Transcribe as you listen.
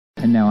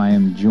And now I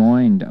am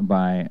joined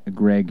by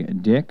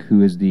GregDick,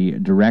 who is the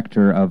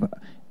Director of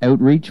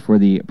Outreach for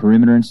the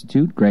Perimeter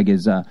Institute. Greg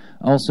is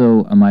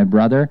also my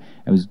brother.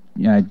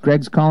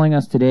 Greg's calling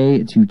us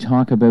today to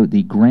talk about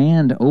the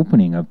grand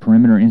opening of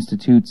Perimeter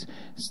Institute's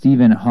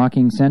Stephen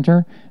Hawking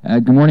Center.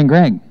 Good morning,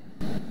 Greg.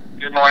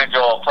 Good morning,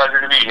 Joel.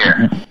 Pleasure to be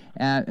here.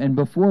 And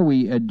before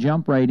we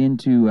jump right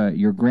into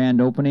your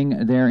grand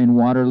opening there in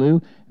Waterloo,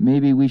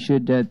 maybe we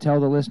should tell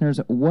the listeners,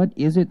 what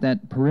is it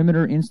that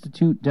Perimeter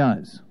Institute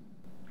does?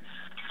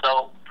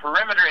 So,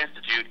 Perimeter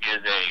Institute is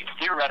a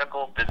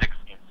theoretical physics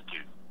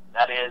institute.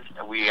 That is,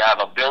 we have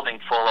a building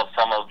full of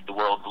some of the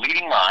world's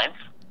leading minds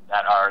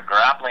that are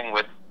grappling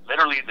with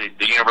literally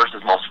the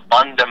universe's most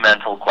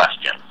fundamental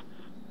questions.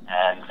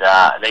 And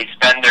they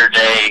spend their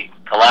day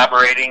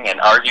collaborating and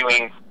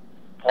arguing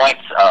points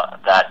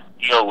that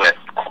deal with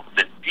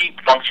the deep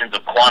functions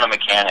of quantum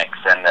mechanics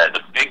and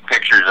the big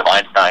pictures of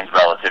Einstein's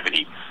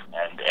relativity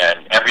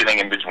and everything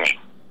in between.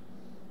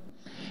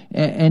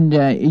 And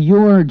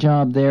your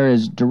job there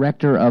is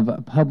Director of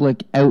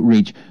Public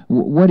Outreach.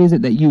 What is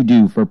it that you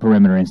do for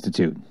Perimeter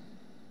Institute?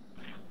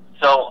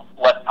 So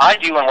what I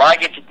do and what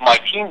my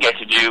team get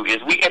to do is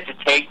we get to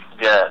take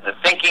the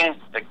thinking,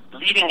 the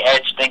leading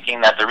edge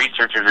thinking that the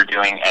researchers are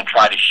doing and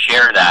try to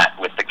share that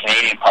with the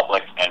Canadian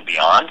public and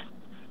beyond.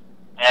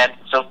 And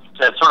so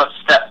to sort of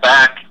step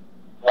back,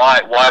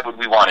 why would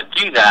we want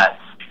to do that?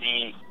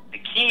 The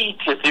key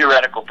to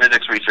theoretical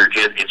physics research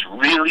is it's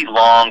really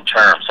long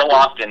term. So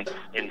often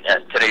in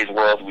today's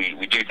world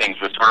we do things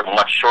with sort of a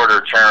much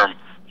shorter term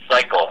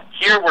cycle.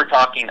 Here we're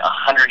talking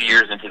 100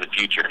 years into the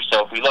future.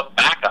 So if we look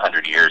back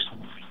 100 years,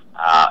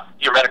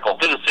 theoretical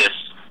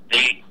physicists,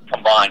 they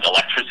combined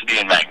electricity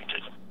and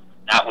magnetism.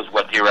 That was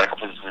what theoretical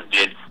physicists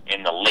did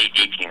in the late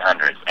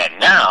 1800s. And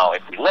now,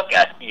 if we look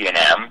at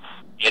E&M,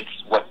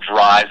 it's what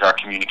drives our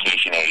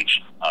communication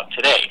age of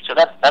today. So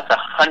that's a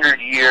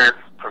 100-year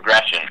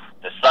progression.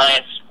 The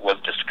science was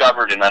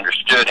discovered and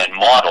understood and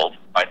modeled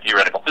by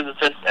theoretical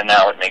physicists, and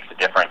now it makes a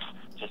difference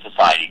to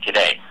society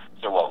today.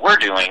 So what we're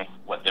doing,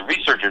 what the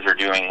researchers are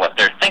doing, what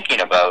they're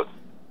thinking about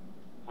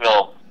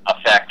will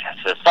affect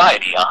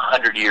society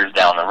 100 years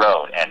down the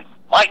road. And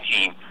my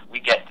team, we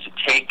get to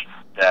take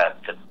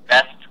the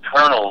best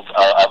kernels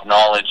of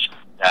knowledge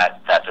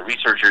that the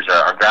researchers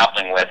are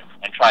grappling with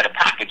and try to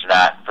package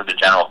that for the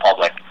general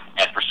public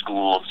and for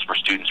schools, for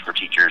students, for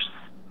teachers,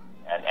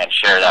 and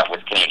share that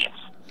with Canadians.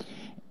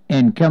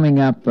 And coming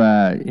up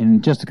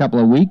in just a couple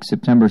of weeks,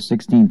 September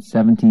 16th,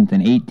 17th,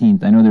 and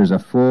 18th, I know there's a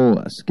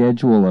full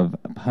schedule of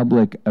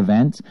public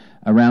events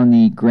around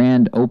the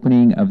grand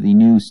opening of the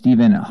new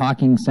Stephen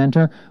Hawking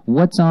Center.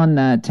 What's on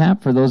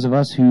tap for those of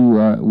us who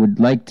would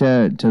like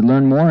to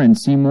learn more and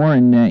see more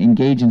and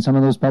engage in some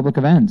of those public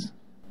events?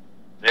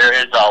 There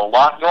is a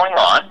lot going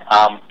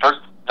on. First,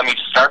 let me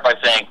just start by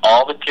saying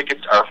all the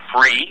tickets are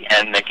free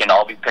and they can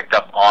all be picked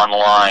up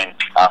online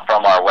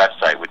from our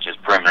website, which is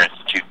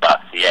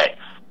perimeterinstitute.ca.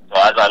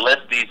 So as I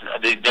list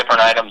these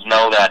different items,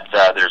 know that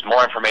there's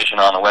more information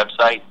on the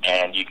website,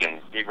 and you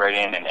can dig right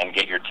in and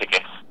get your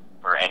tickets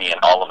for any and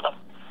all of them.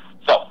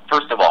 So,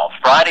 first of all,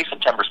 Friday,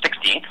 September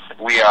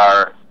 16th, we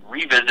are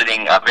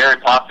revisiting a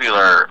very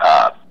popular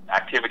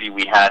activity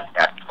we had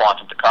at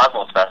Quantum to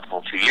Cosmos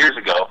Festival 2 years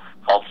ago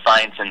called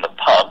Science in the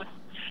Pub,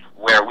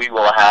 where we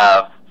will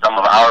have some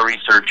of our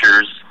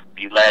researchers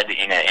be led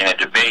in a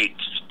debate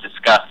to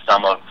discuss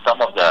some of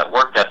the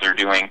work that they're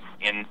doing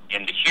in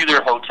the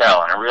Hewler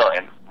Hotel in a real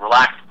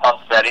relaxed pub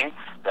setting.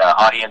 The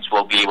audience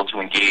will be able to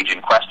engage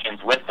in questions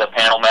with the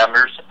panel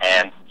members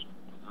and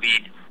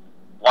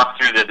walk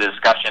through the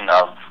discussion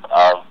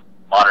of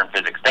modern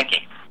physics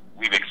thinking.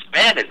 We've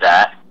expanded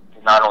that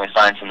to not only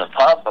Science in the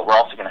Pub, but we're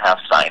also going to have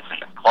Science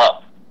in the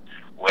Club,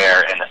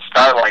 where in the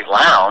Starlight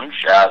Lounge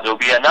there'll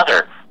be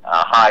another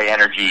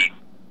high-energy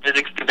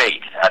physics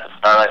debate at the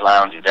Starlight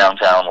Lounge in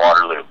downtown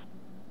Waterloo.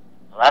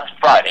 Well, that's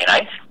Friday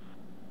night.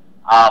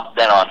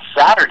 Then on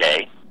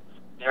Saturday,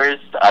 there is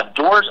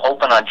Doors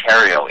Open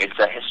Ontario. It's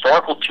a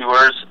historical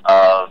tours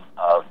of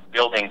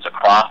buildings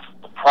across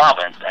the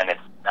province, and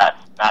it's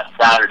that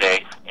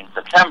Saturday in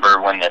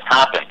September when this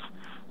happens.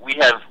 We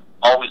have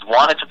always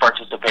wanted to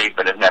participate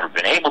but have never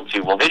been able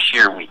to. Well, this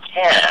year we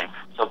can.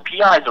 So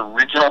PI's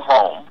original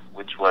home,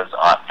 which was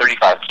on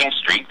 35 King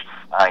Street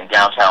in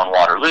downtown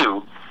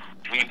Waterloo,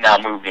 we've now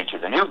moved into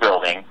the new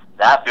building.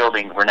 That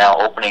building we're now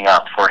opening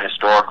up for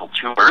historical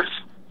tours,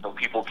 so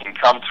people can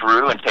come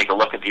through and take a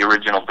look at the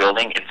original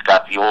building. It's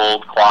got the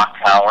old clock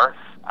tower.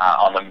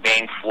 On the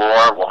main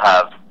floor, we'll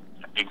have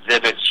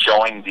exhibits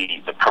showing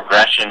the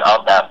progression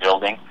of that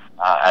building,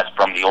 as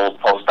from the old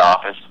post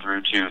office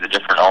through to the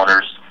different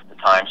owners, the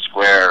Times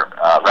Square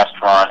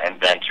restaurant, and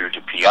then through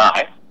to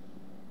PI.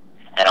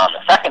 And on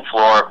the second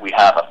floor, we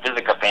have a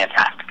Physica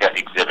Fantastica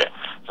exhibit.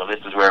 So this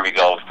is where we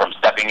go from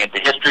stepping into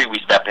history, we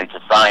step into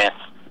science,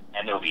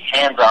 and there will be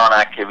hands-on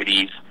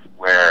activities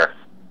where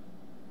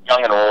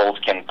young and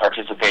old can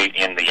participate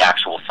in the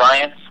actual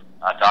science.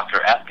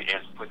 Dr. Eck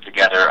has put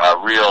together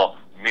a real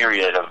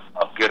myriad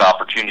of good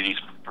opportunities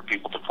for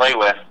people to play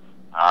with.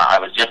 I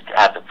was just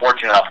had the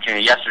fortunate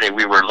opportunity yesterday.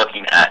 We were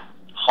looking at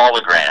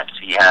holograms.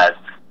 He has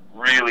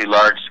really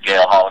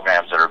large-scale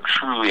holograms that are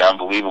truly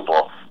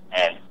unbelievable,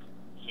 and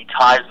he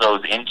ties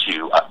those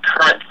into a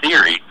current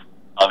theory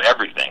of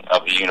everything,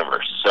 of the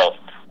universe. So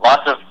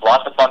lots of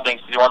fun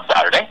things to do on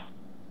Saturday.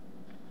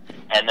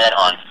 And then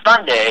on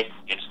Sunday,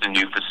 it's the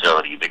new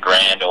facility, the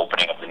grand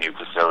opening of the new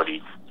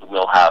facility. So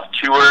we'll have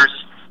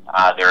tours.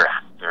 Their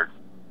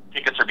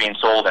tickets are being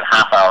sold in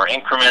half-hour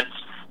increments,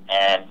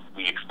 and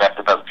we expect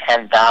about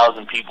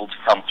 10,000 people to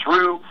come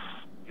through.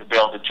 You'll be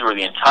able to tour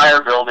the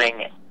entire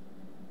building,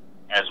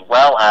 as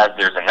well as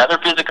there's another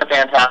Physica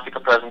Fantastica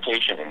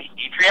presentation in the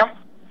atrium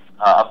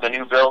of the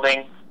new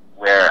building,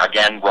 where,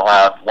 again, we'll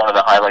have one of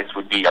the highlights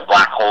would be a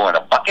black hole in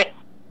a bucket,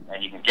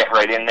 and you can get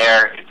right in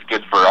there. It's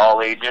good for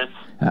all ages.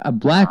 A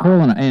black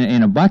hole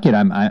in a bucket.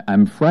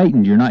 I'm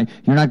frightened. You're not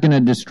going to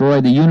destroy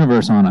the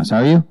universe on us,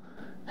 are you?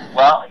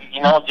 Well,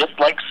 just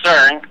like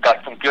CERN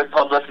got some good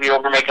publicity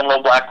over making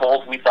little black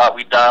holes, we thought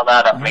we'd dial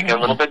that up, make it a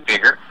little bit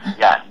bigger.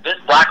 Yeah, this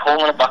black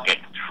hole in a bucket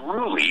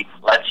truly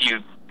lets you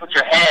put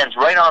your hands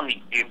right on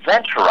the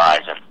event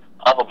horizon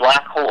of a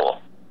black hole.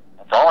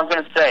 That's all I'm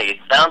going to say. It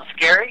sounds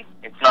scary.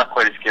 It's not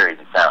quite as scary as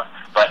it sounds.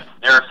 But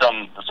there are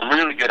some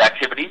really good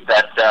activities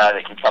that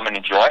they can come and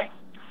enjoy.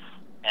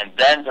 And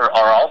then there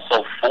are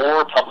also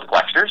 4 public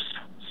lectures.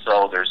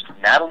 So there's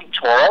Natalie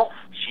Torrell.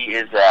 She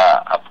is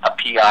a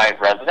PI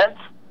resident.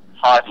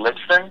 Todd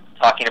Lipson,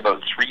 talking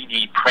about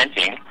 3D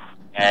printing.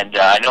 And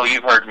I know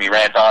you've heard me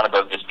rant on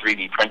about this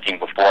 3D printing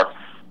before,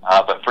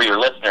 but for your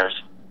listeners,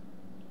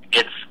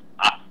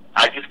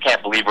 I just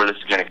can't believe where this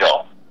is going to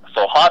go.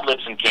 So Todd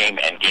Lipson came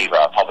and gave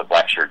a public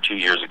lecture 2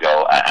 years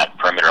ago at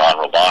Perimeter on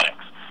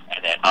Robotics.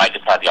 And then I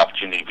just had the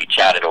opportunity, we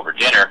chatted over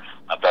dinner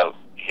about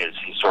his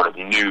sort of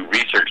new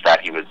research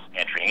that he was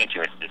entering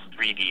into. It's this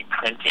 3D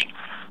printing.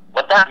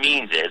 What that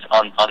means is,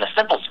 on the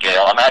simple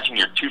scale, imagine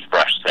your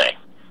toothbrush, say.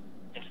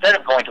 Instead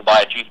of going to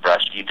buy a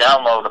toothbrush, you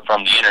download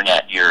from the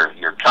internet your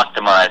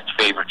customized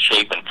favorite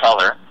shape and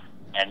color,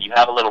 and you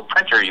have a little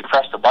printer, you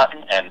press the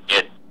button, and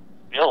it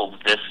builds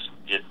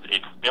it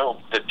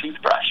builds the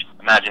toothbrush.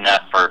 Imagine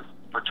that for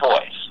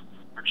toys,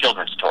 for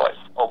children's toys,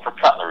 for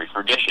cutlery,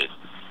 for dishes.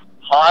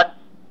 Todd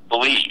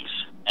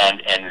believes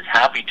and is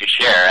happy to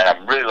share, and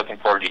I'm really looking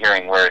forward to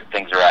hearing where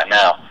things are at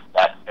now,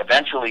 that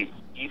eventually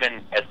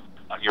even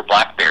your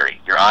BlackBerry,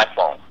 your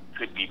iPhone,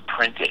 could be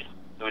printed.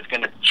 So it's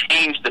going to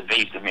change the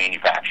face of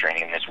manufacturing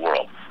in this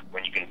world,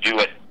 when you can do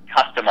it,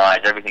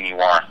 customize everything you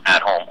want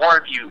at home. Or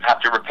if you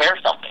have to repair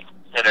something,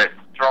 instead of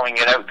throwing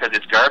it out because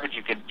it's garbage,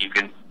 you can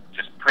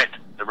just print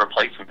the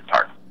replacement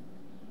part.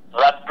 So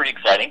that's pretty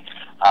exciting.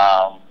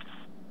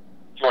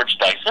 George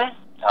Dyson,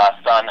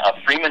 son of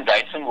Freeman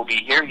Dyson, will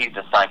be here. He's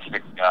a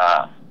scientific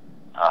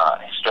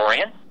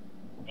historian.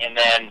 And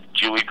then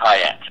Julie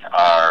Payette,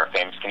 our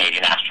famous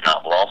Canadian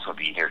astronaut, will also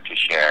be here to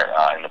share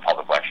in the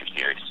public lecture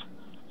series.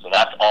 So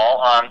that's all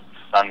on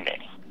Sunday.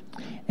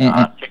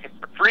 Tickets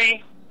are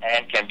free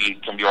and can be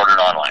ordered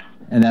online.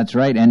 And that's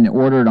right, and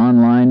ordered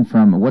online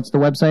from, what's the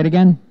website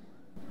again?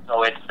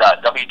 So it's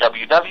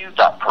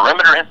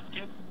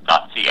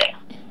www.perimeterinstitute.ca.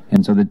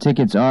 And so the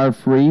tickets are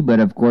free, but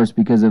of course,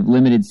 because of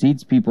limited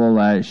seats, people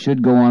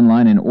should go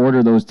online and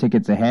order those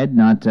tickets ahead,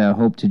 not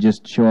hope to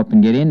just show up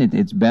and get in.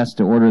 It's best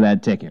to order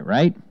that ticket,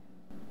 right?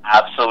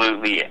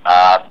 Absolutely.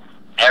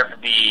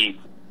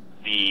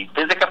 The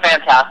Physica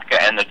Fantastica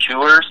and the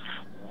tours,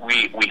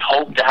 we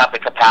hope to have the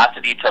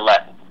capacity to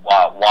let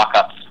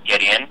walk-ups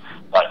get in,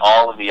 but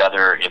all of the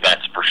other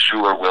events for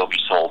sure will be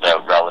sold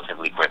out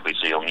relatively quickly,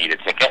 so you'll need a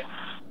ticket.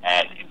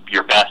 And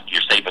your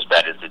safest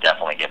bet is to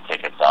definitely get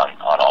tickets on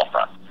all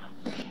fronts.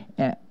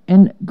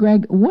 And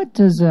Greg, what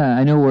does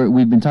I know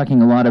we've been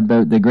talking a lot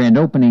about the grand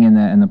opening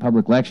and the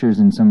public lectures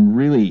and some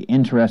really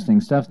interesting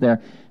stuff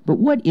there, but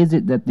what is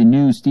it that the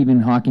new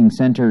Stephen Hawking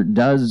Center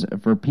does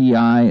for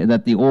PI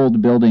that the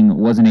old building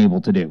wasn't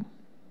able to do?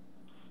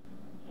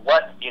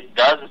 What it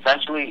does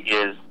essentially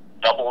is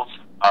doubles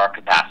our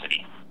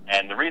capacity.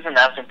 And the reason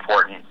that's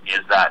important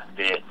is that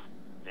the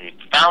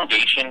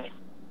foundation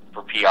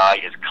for PI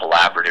is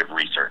collaborative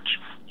research.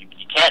 You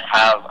can't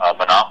have a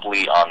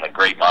monopoly on the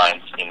great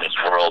minds in this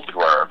world who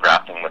are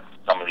grappling with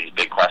some of these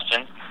big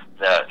questions.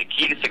 The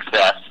key to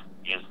success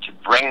is to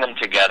bring them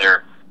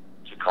together,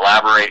 to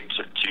collaborate,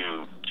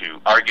 to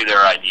argue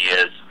their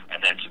ideas,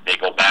 and then they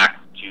go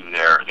back to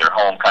their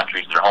home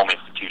countries, their home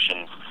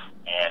institutions,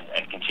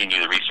 and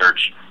continue the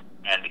research.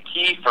 And the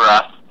key for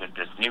us with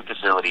this new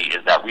facility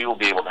is that we will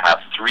be able to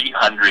have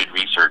 300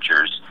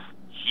 researchers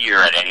here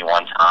at any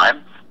one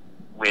time,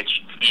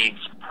 which feeds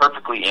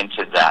perfectly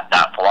into that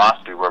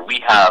philosophy where we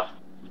have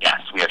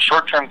guests. We have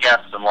short-term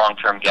guests and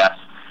long-term guests.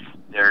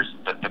 There's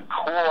the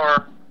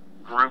core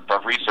group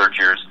of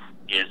researchers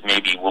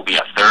will be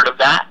a third of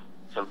that.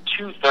 So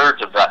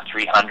 2/3 of that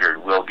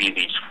 300 will be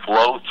these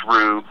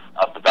flow-through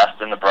of the best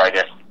and the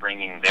brightest,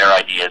 bringing their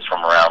ideas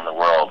from around the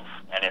world.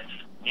 And it's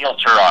Neil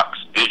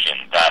Turok's vision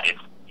that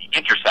it's the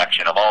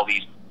intersection of all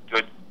these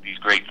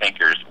great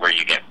thinkers where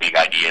you get big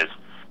ideas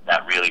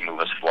that really move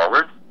us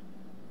forward.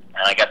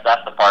 And I guess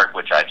that's the part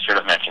which I should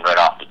have mentioned right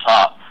off the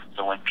top.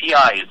 So when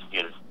PI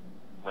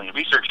when the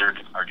researchers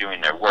are doing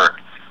their work,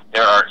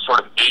 there are sort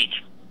of 8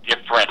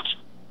 different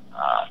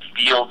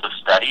fields of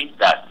study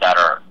that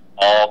are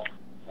all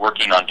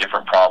working on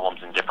different problems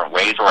in different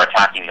ways or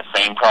attacking the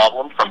same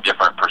problem from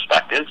different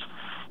perspectives.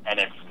 And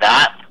it's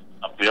that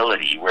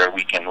ability where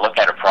we can look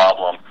at a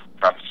problem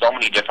from so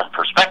many different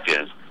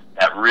perspectives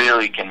that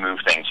really can move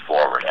things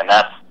forward. And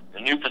that's, the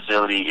new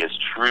facility is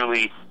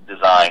truly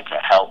designed to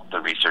help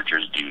the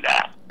researchers do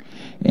that.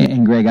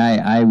 And Greg,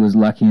 I was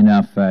lucky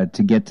enough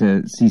to get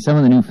to see some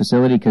of the new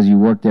facility because you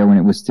worked there when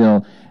it was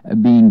still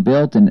being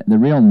built, and the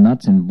real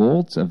nuts and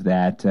bolts of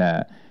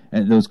that,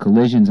 those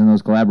collisions and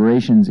those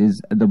collaborations,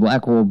 is the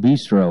Black Hole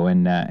Bistro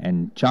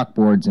and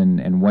chalkboards and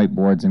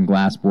whiteboards and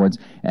glass boards.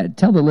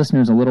 Tell the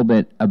listeners a little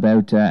bit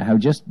about how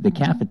just the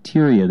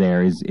cafeteria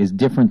there is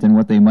different than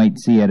what they might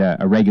see at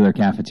a regular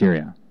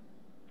cafeteria.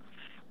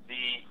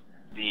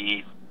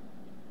 The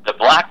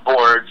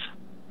blackboards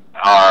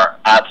are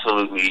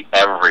absolutely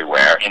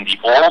everywhere. In the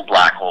old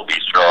Black Hole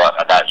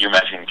Bistro that you're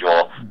mentioning,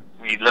 Joel,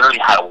 we literally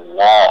had a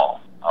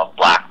wall of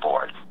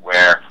blackboards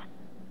where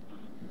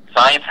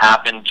science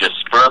happened just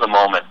spur of the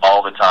moment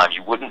all the time.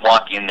 You wouldn't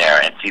walk in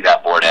there and see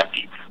that board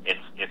empty.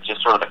 It's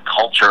just sort of the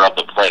culture of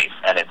the place,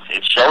 and it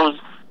shows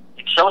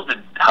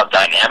how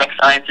dynamic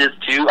science is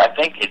too. I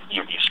think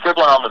you're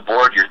scribbling on the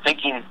board, you're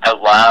thinking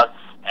out loud,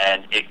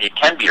 and it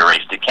can be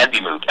erased, it can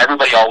be moved.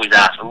 Everybody always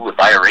asks, "Ooh, if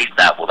I erase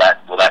that, will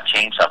that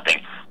change something?"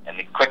 And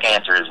the quick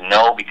answer is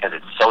no, because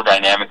it's so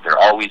dynamic. They're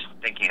always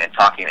thinking and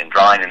talking and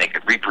drawing, and they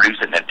could reproduce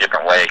it in a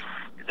different way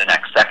the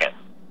next second.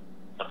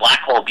 The Black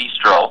Hole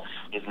Bistro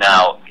is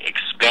now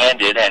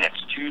expanded, and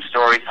it's 2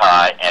 stories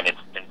high, and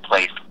it's been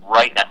placed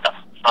right at the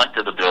front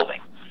of the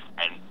building.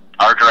 And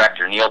our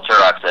director, Neil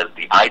Turok, says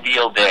the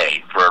ideal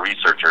day for a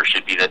researcher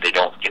should be that they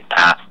don't get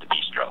past the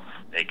bistro.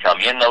 They come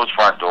in those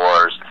front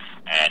doors,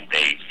 and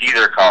they see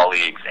their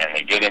colleagues, and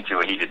they get into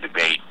a heated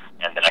debate,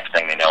 and the next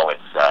thing they know,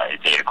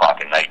 it's 8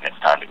 o'clock at night, and it's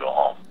time to go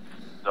home.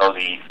 So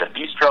the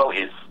bistro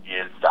is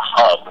the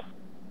hub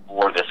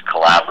for this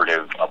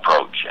collaborative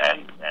approach,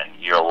 and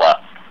you'll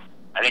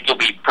I think you'll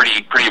be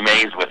pretty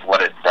amazed with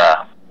what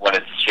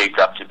it's shaped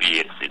up to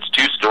be. It's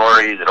 2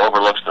 stories. It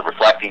overlooks the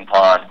reflecting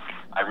pond.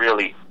 I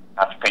really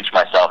have to pinch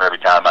myself every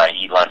time I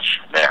eat lunch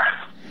there.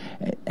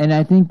 And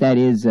I think that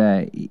is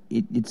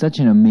it's such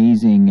an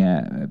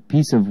amazing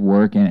piece of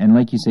work, and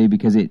like you say,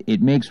 because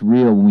it makes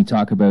real when we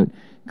talk about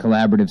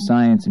collaborative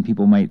science, and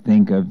people might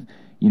think of,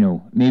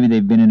 maybe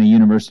they've been in a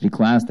university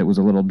class that was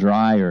a little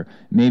dry, or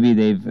maybe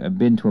they've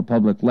been to a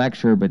public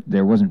lecture, but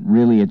there wasn't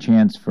really a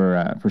chance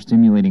for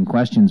stimulating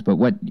questions. But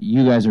what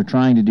you guys are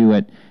trying to do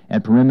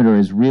at Perimeter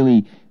is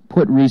really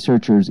put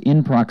researchers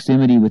in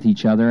proximity with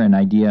each other, an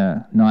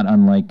idea not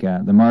unlike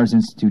the Mars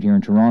Institute here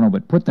in Toronto,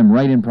 but put them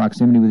right in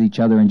proximity with each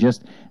other and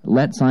just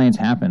let science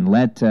happen.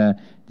 Let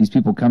these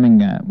people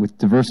coming with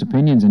diverse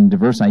opinions and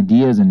diverse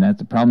ideas and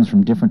the problems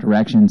from different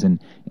directions and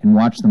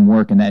watch them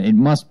work. And that it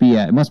must be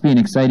an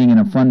exciting and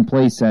a fun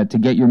place to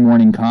get your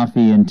morning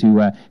coffee and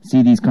to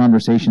see these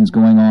conversations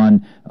going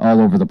on all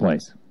over the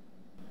place.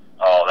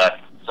 Oh, that's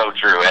so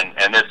true.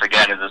 And this,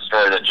 again, is a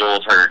story that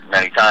Joel's heard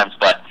many times,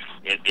 but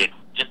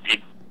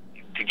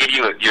to give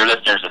your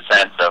listeners a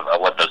sense of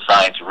what the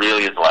science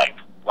really is like.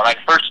 When I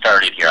first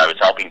started here, I was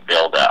helping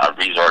build a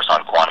resource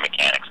on quantum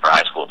mechanics for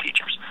high school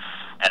teachers.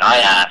 And I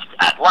asked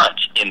at lunch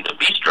in the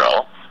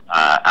bistro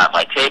at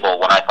my table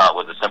what I thought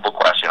was a simple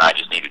question. I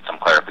just needed some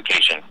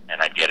clarification,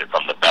 and I'd get it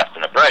from the best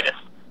and the brightest.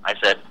 I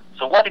said,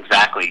 "So what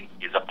exactly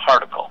is a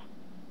particle?"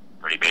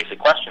 Pretty basic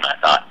question, I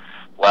thought.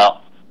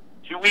 Well,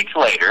 2 weeks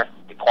later,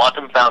 the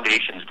Quantum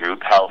Foundations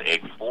group held a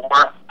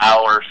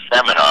 4-hour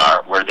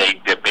seminar where they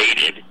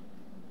debated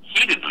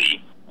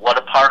heatedly what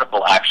a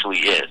particle actually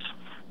is.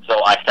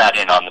 So I sat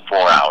in on the 4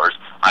 hours.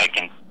 I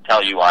can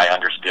tell you I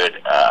understood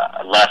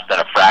less than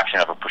a fraction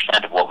of a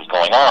percent of what was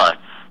going on,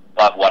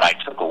 but what I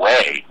took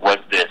away was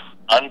this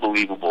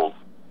unbelievable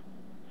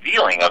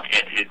feeling of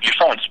you're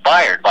so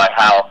inspired by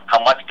how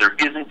much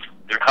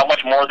how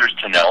much more there's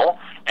to know,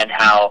 and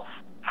how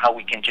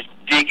we can just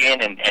dig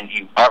in and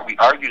we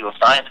argue those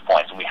science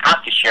points, and we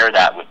have to share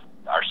that with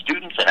our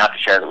students and have to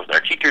share that with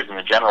our teachers and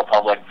the general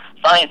public.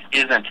 Science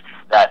isn't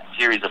that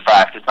series of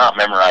facts. It's not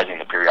memorizing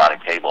the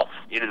periodic table.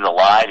 It is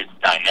alive, it's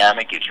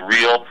dynamic, it's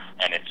real,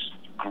 and it's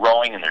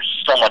growing, and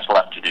there's so much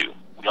left to do.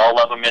 We all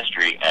love a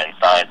mystery, and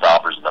science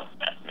offers the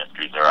best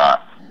mysteries there are,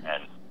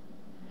 and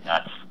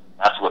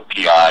that's what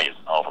PI is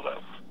all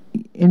about.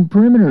 In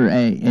Perimeter,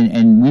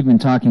 and we've been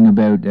talking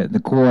about the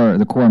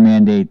core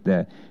mandate,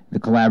 the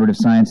collaborative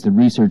science, the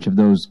research of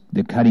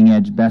the cutting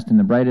edge, best and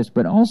the brightest,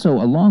 but also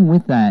along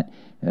with that,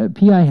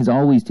 PI has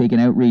always taken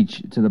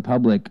outreach to the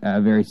public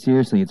very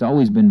seriously. It's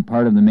always been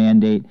part of the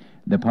mandate,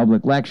 the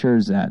public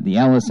lectures, the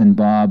Ellis and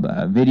Bob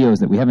videos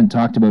that we haven't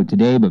talked about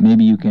today, but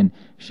maybe you can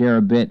share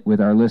a bit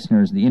with our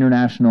listeners, the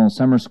International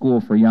Summer School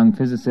for Young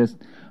Physicists.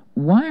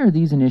 Why are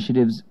these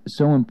initiatives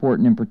so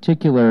important in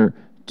particular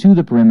to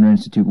the Perimeter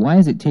Institute? Why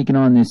has it taken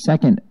on this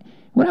second,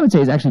 what I would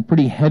say is actually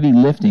pretty heavy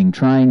lifting,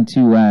 trying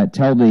to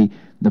tell the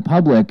the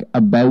public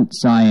about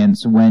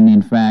science when,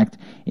 in fact,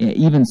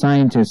 even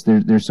scientists,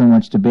 there's so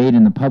much debate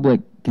and the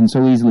public can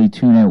so easily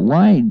tune out.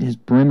 Why does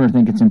Perimeter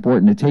think it's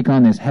important to take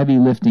on this heavy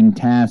lifting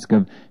task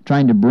of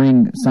trying to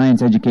bring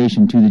science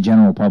education to the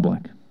general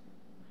public?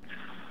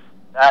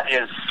 That's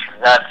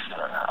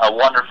a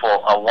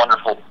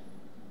wonderful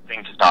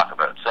thing to talk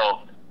about. So,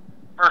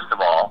 first of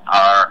all,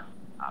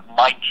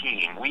 my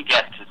team, we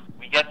get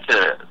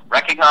to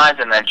recognize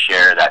and then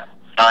share that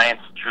science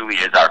truly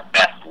is our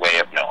best way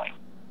of knowing.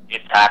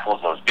 It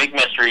tackles those big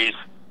mysteries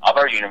of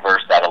our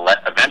universe that will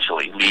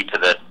eventually lead to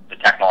the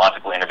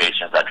technological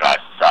innovations that drive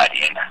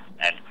society,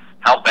 and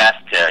how best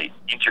to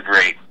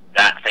integrate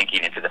that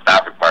thinking into the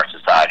fabric of our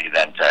society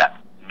than to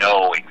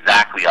know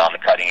exactly on the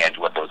cutting edge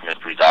what those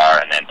mysteries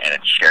are and then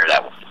share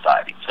that with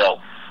society. So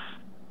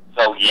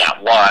yeah,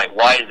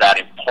 why is that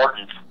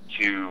important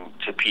to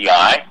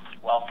PI?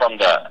 Well, from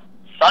the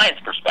science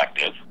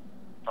perspective,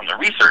 from the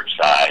research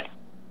side,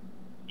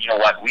 you know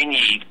what, we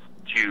need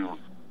to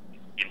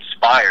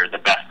inspire the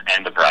best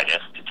and the brightest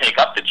to take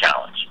up the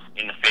challenge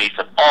in the face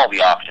of all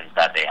the options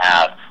that they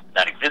have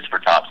that exist for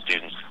top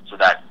students, so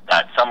that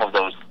some of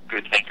those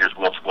good thinkers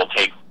will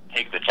take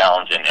the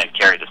challenge and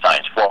carry the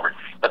science forward.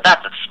 But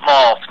that's a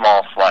small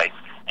slice,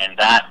 and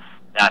that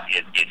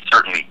is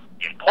certainly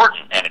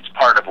important, and it's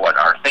part of what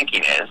our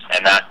thinking is,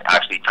 and that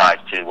actually ties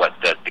to what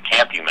the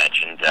camp you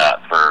mentioned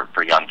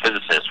for young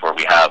physicists, where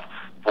we have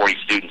 40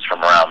 students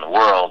from around the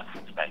world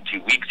spend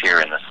 2 weeks here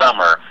in the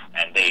summer,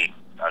 and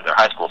they're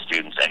high school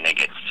students, and they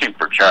get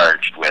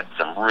supercharged with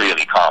some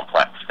really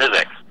complex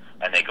physics,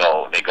 and they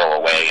go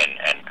away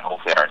and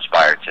hopefully are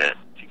inspired to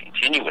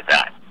continue with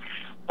that.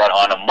 But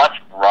on a much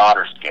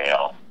broader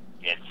scale,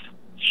 it's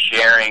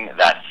sharing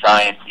that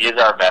science is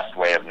our best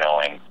way of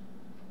knowing.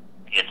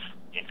 It's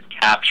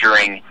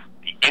capturing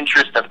the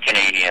interest of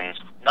Canadians,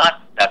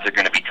 not that they're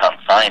going to become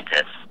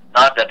scientists,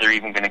 not that they're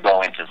even going to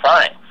go into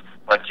science,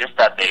 but just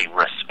that they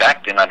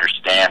respect and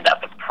understand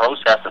that the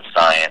process of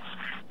science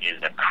is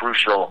a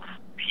crucial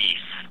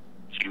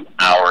piece to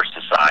our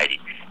society.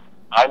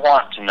 I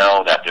want to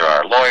know that there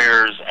are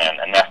lawyers and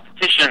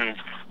anestheticians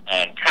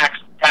and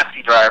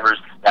taxi drivers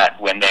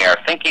that when they are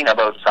thinking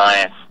about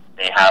science,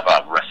 they have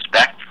a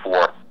respect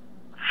for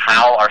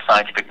how our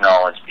scientific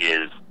knowledge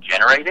is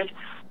generated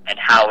and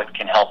how it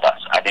can help us.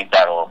 I think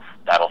that'll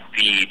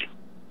feed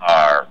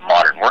our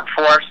modern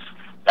workforce.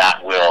 That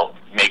will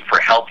make for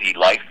healthy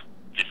life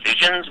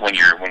decisions when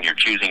you're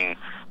choosing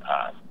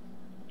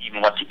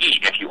even what to eat.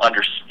 If you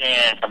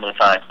understand some of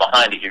the science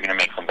behind it, you're going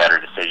to make some better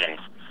decisions.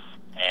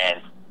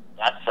 And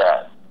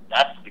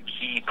that's the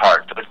key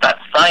part. So it's that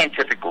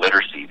scientific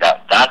literacy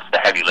that's the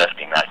heavy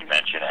lifting that you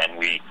mentioned,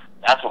 and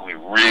that's what we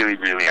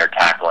really are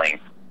tackling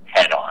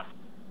head on,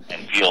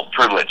 and feel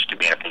privileged to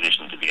be in a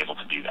position to be able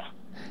to do that.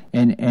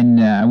 And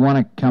I want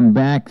to come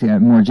back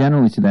more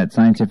generally to that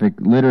scientific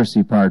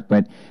literacy part,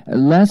 but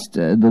lest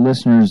the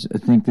listeners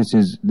think this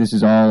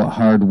is all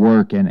hard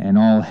work and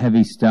all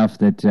heavy stuff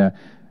that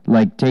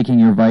like taking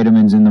your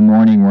vitamins in the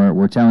morning, where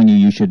we're telling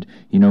you should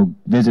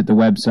visit the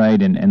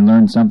website and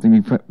learn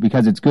something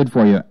because it's good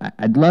for you.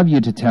 I'd love you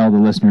to tell the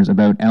listeners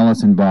about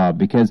Alice and Bob,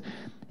 because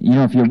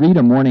if you read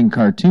a morning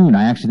cartoon,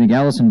 I actually think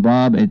Alice and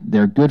Bob,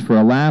 they're good for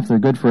a laugh, they're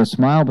good for a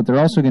smile, but they're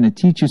also going to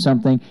teach you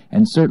something,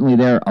 and certainly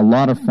they're a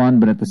lot of fun,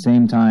 but at the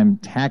same time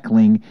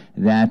tackling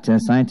that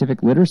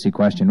scientific literacy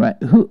question.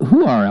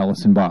 Who are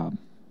Alice and Bob?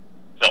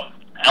 So,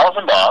 Alice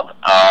and Bob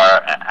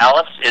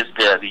Alice is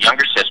the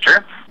younger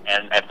sister,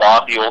 and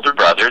Bob the older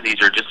brother. These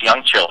are just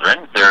young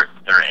children.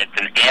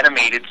 It's an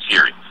animated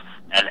series,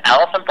 and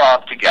Alice and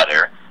Bob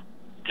together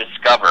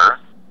discover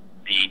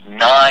the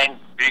 9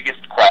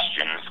 biggest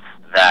questions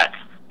that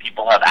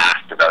people have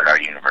asked about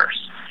our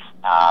universe.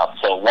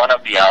 So one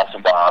of the Alice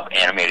and Bob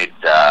animated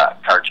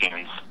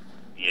cartoons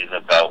is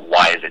about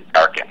why is it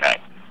dark at night.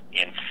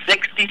 In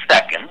 60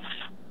 seconds,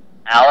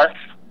 Alice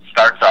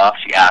starts off,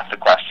 she asks the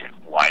question,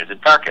 why is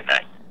it dark at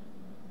night?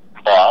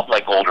 Bob,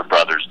 like older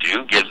brothers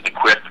do, gives the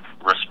quick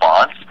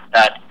response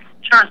that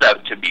turns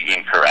out to be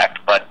incorrect,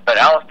 but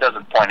Alice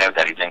doesn't point out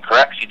that he's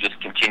incorrect. She just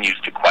continues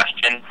to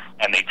question,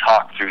 and they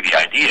talk through the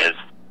ideas.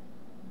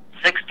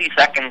 60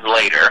 seconds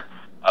later,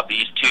 of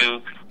these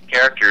 2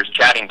 characters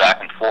chatting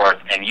back and forth,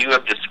 and you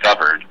have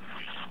discovered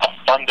a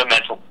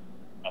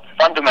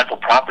fundamental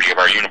property of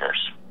our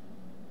universe.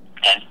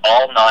 And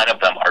all 9 of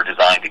them are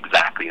designed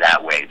exactly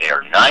that way. They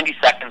are 90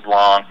 seconds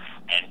long,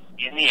 and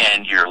in the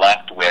end, you're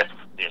left with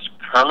this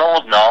kernel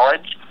of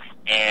knowledge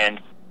and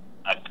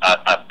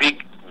a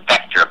big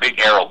vector, a big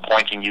arrow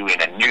pointing you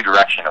in a new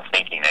direction of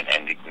thinking,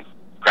 and you can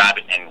grab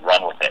it and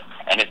run with it.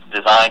 And it's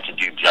designed to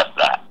do just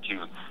that,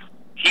 to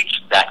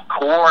teach that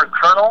core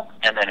kernel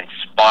and then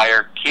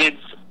inspire kids,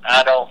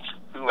 adults,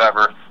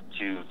 whoever,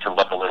 to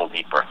look a little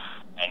deeper.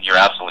 And you're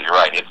absolutely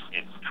right.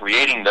 It's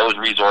creating those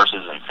resources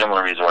and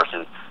similar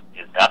resources.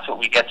 That's what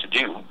we get to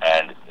do,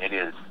 and it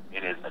is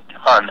a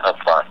ton of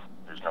fun.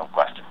 There's no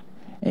question.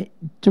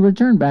 To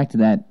return back to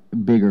that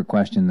bigger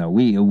question, though,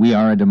 we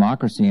are a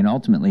democracy, and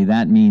ultimately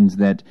that means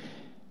that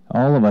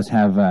All of us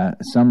have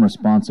some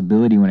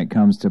responsibility when it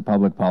comes to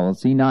public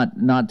policy,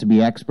 not to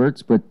be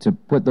experts, but to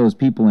put those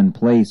people in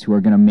place who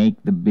are going to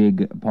make the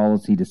big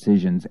policy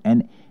decisions.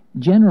 And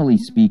generally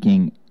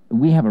speaking,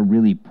 we have a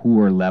really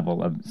poor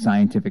level of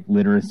scientific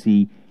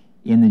literacy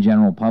in the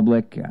general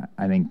public.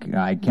 I think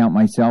I count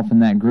myself in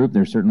that group.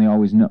 There's certainly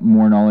always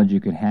more knowledge you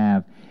could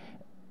have.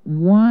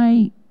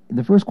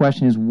 The first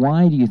question is,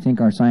 why do you think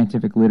our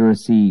scientific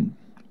literacy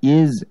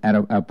is at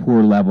a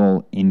poor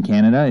level in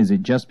Canada? Is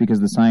it just because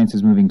the science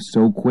is moving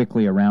so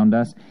quickly around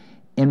us?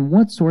 And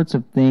what sorts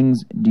of things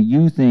do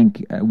you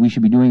think we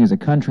should be doing as a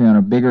country on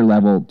a bigger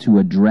level to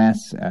address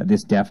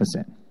this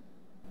deficit?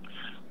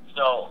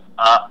 So,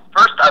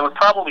 first, I would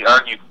probably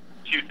argue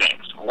two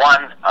things.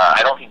 One,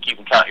 I don't think you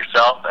can count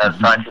yourself as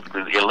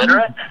scientifically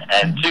illiterate.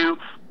 And two,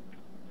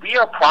 we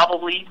are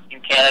probably,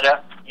 in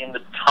Canada, in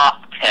the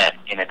top 10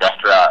 in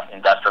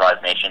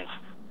industrialized nations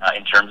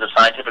in terms of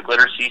scientific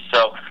literacy.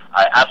 So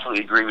I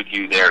absolutely agree with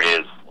you. There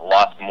is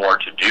lots more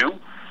to do,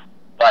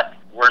 but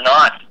we're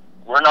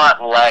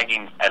not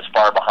lagging as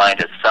far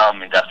behind as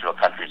some industrial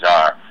countries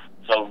are.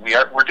 So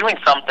we're doing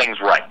some things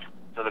right.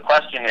 So the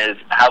question is,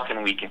 how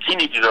can we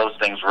continue to do those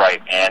things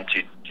right and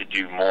to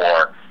do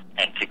more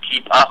and to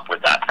keep up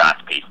with that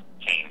fast-paced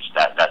change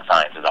that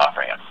science is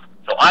offering us?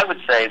 So I would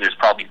say there's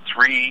probably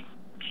three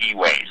key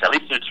ways. At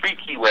least there's three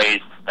key ways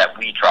that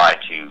we try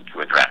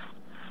to address.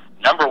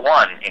 Number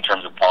one, in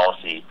terms of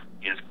policy,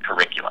 is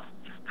curriculum.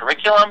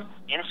 Curriculum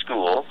in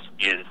schools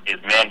is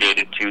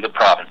mandated to the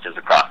provinces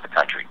across the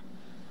country.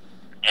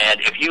 And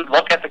if you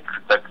look at the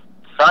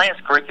science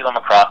curriculum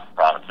across the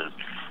provinces,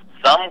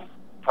 some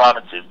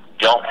provinces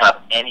don't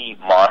have any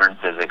modern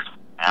physics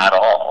at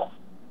all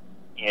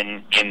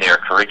in their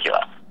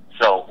curricula.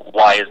 So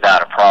why is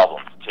that a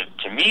problem?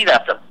 To me,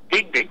 that's a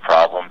big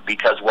problem,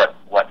 because what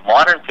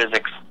modern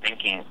physics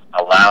thinking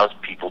allows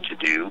people to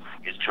do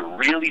is to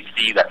really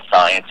see that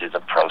science is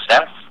a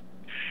process.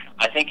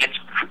 I think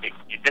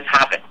this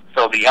happened.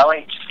 So the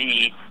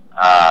LHC,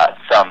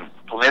 some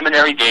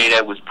preliminary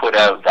data was put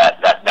out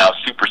that now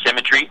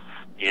supersymmetry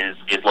is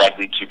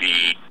likely to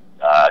be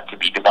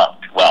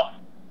debunked. Well,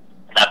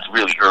 that's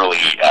really early,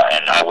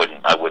 and I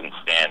wouldn't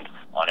stand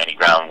on any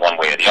ground one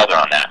way or the other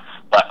on that.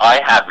 But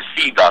I have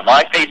received on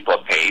my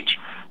Facebook page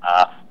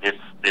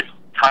this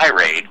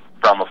tirade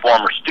from a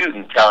former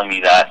student telling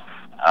me that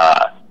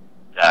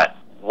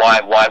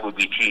why would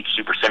we teach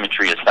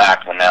supersymmetry as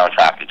fact when now in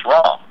fact it's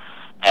wrong?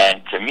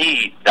 And to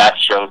me, that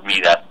showed me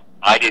that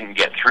I didn't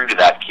get through to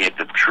that kid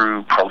the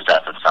true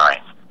process of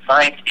science.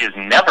 Science is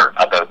never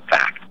about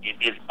fact. It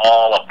is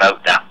all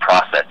about that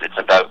process. It's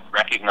about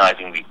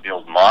recognizing we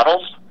build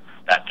models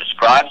that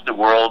describes the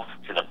world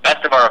to the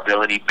best of our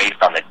ability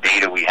based on the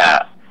data we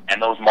have.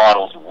 And those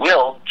models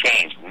will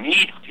change,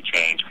 need to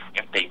change.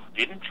 If they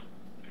didn't,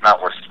 it's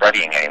not worth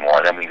studying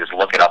anymore. Then we just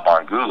look it up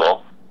on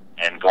Google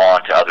and go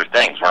on to other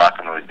things. We're not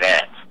going to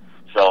advance.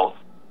 So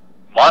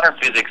modern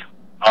physics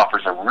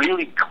offers a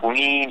really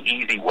clean,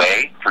 easy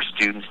way for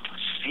students to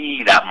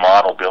see that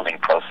model building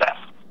process.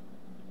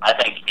 I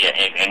think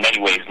in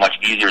many ways much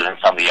easier than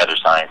some of the other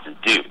sciences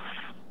do.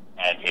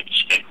 And it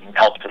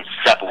helps them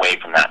step away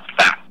from that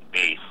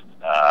fact-based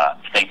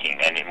thinking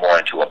and more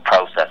into a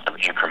process of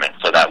increments,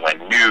 so that when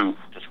new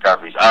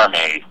discoveries are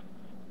made,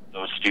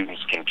 those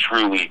students can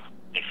truly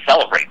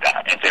celebrate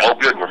that and say, oh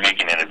good, we're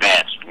making an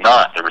advance,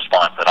 not the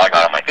response that I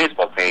got on my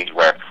Facebook page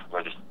where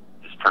this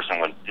person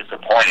was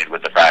disappointed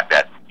with the fact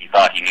that he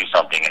thought he knew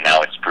something and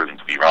now it's proven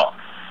to be wrong.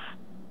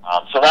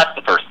 So that's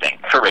the first thing,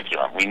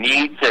 curriculum. We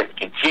need to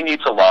continue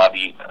to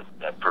lobby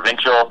the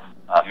provincial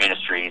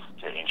ministries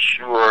to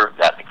ensure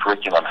that the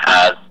curriculum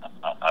has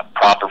a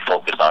proper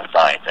focus on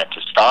science. And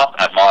to stop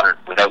at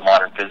without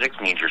modern physics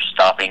means you're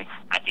stopping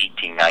at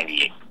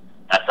 1898.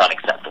 That's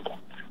unacceptable.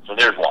 So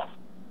there's one.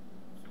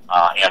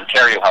 In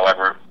Ontario,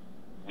 however,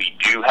 we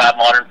do have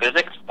modern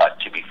physics, but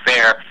to be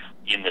fair,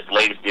 in this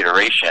latest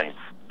iteration,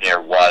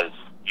 it was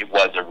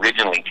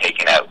originally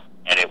taken out,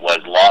 and it was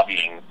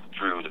lobbying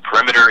through the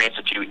Perimeter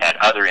Institute and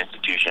other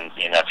institutions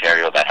in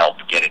Ontario that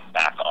helped get it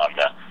back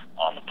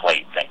on the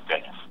plate, thank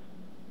goodness.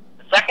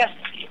 The second,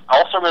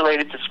 also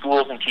related to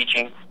schools and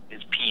teaching,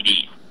 is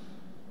PD.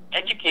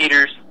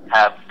 Educators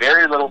have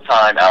very little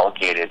time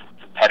allocated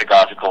to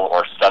pedagogical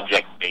or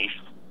subject-based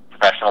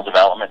professional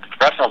development.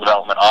 Professional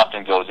development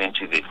often goes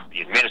into the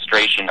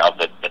administration of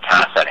the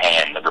tasks at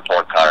hand, the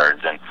report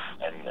cards and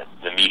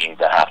the meetings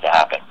that have to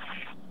happen.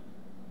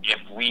 If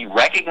we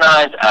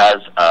recognize as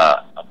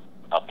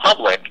a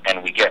public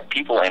and we get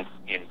people in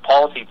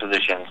policy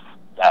positions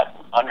that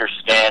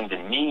understand the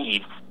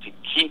need to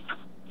keep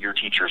your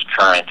teachers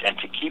current and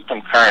to keep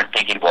them current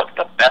thinking about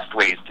the best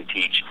ways to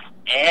teach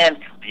and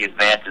the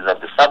advances of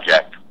the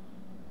subject,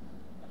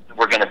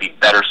 we're going to be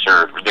better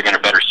served. They're going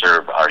to better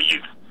serve our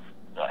youth.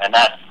 And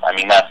that's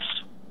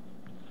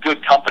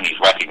good companies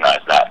recognize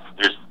that.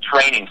 There's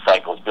training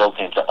cycles built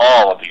into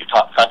all of your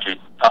top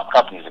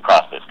companies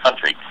across this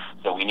country.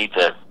 So we need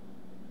to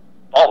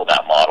follow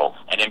that model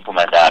and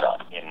implement that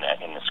in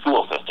the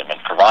school system and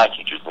provide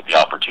teachers with the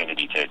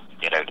opportunity to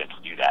get out and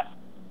to do that.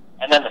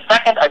 And then the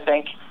second, I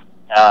think,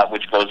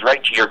 which goes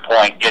right to your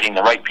point, getting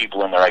the right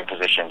people in the right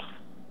positions.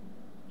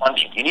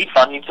 Funding. You need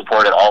funding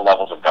support at all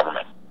levels of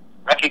government.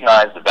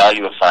 Recognize the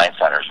value of science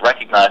centers.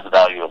 Recognize the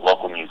value of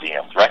local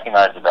museums.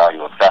 Recognize the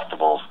value of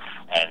festivals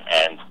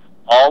and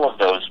all of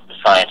those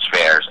science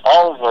fairs.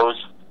 All of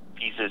those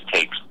pieces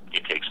takes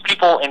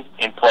people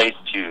in place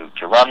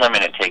to run them,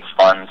 and it takes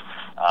funds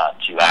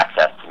to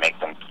access to make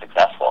them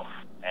successful.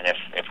 And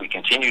if we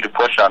continue to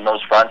push on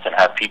those fronts and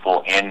have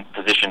people in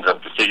positions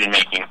of decision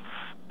making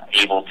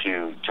able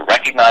to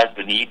recognize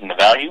the need and the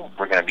value,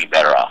 we're going to be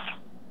better off.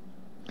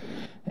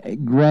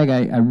 Greg,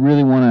 I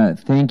really want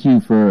to thank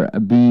you for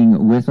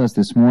being with us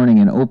this morning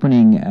and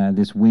opening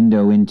this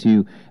window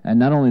into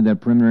not only the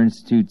Perimeter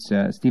Institute's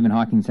Stephen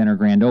Hawking Center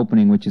grand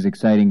opening, which is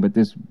exciting, but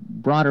this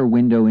broader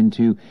window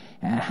into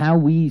how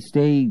we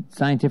stay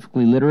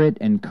scientifically literate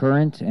and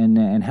current,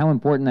 and how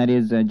important that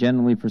is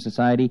generally for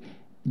society.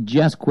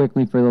 Just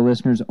quickly for the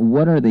listeners,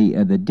 what are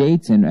the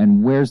dates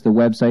and where's the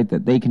website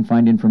that they can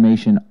find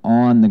information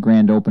on the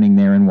grand opening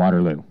there in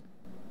Waterloo?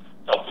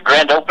 So the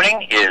grand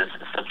opening is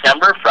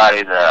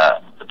Friday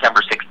the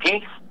September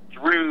 16th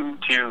through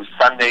to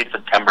Sunday,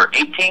 September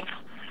 18th.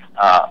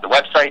 The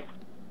website,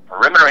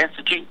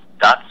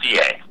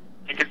 perimeterinstitute.ca.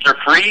 Tickets are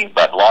free,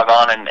 but log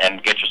on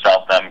and get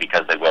yourself them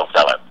because they will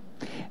sell it.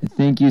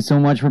 Thank you so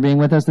much for being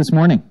with us this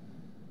morning.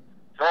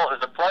 So it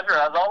was a pleasure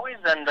as always,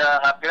 and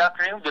good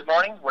afternoon, good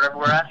morning, wherever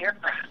we're at here.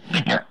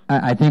 Take care.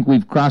 I think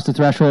we've crossed the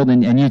threshold,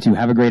 and you two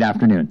have a great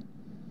afternoon.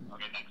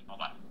 Okay, thanks.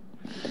 Bye-bye.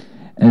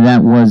 And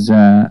that was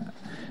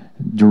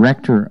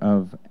Director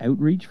of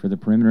Outreach for the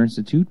Perimeter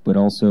Institute, but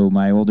also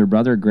my older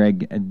brother,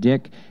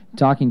 GregDick,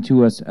 talking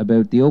to us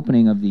about the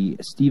opening of the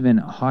Stephen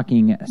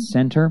Hawking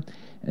Center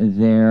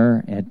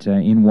there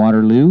in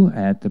Waterloo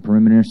at the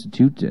Perimeter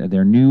Institute,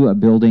 their new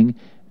building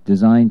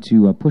designed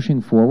to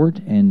pushing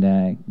forward and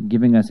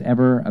giving us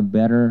ever a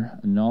better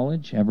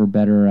knowledge, ever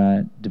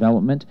better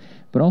development,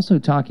 but also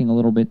talking a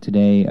little bit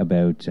today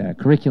about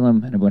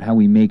curriculum and about how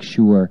we make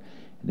sure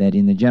that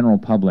in the general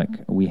public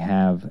we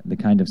have the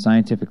kind of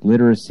scientific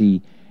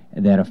literacy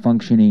that a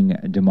functioning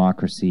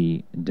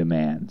democracy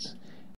demands.